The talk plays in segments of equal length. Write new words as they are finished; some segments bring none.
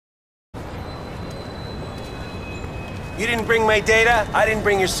You didn't bring my data, I didn't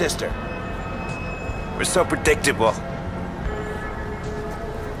bring your sister. We're so predictable.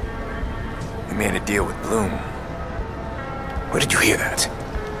 We made a deal with Bloom. Where did you hear that?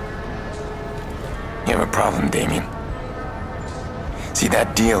 You have a problem, Damien. See,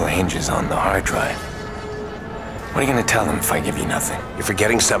 that deal hinges on the hard drive. What are you gonna tell them if I give you nothing? You're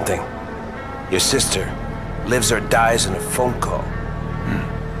forgetting something. Your sister lives or dies in a phone call.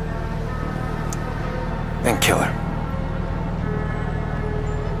 Then kill her.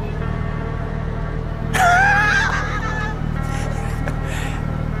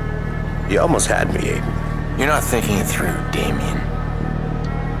 You almost had me, Aiden. You're not thinking it through, Damien.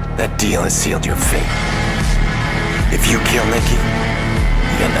 That deal has sealed your fate. If you kill Nikki,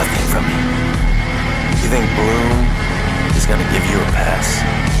 you get nothing from me. You think Bloom is gonna give you a pass?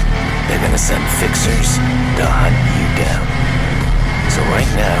 They're gonna send fixers to hunt you down. So right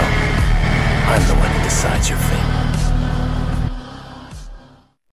now, I'm the one who decides your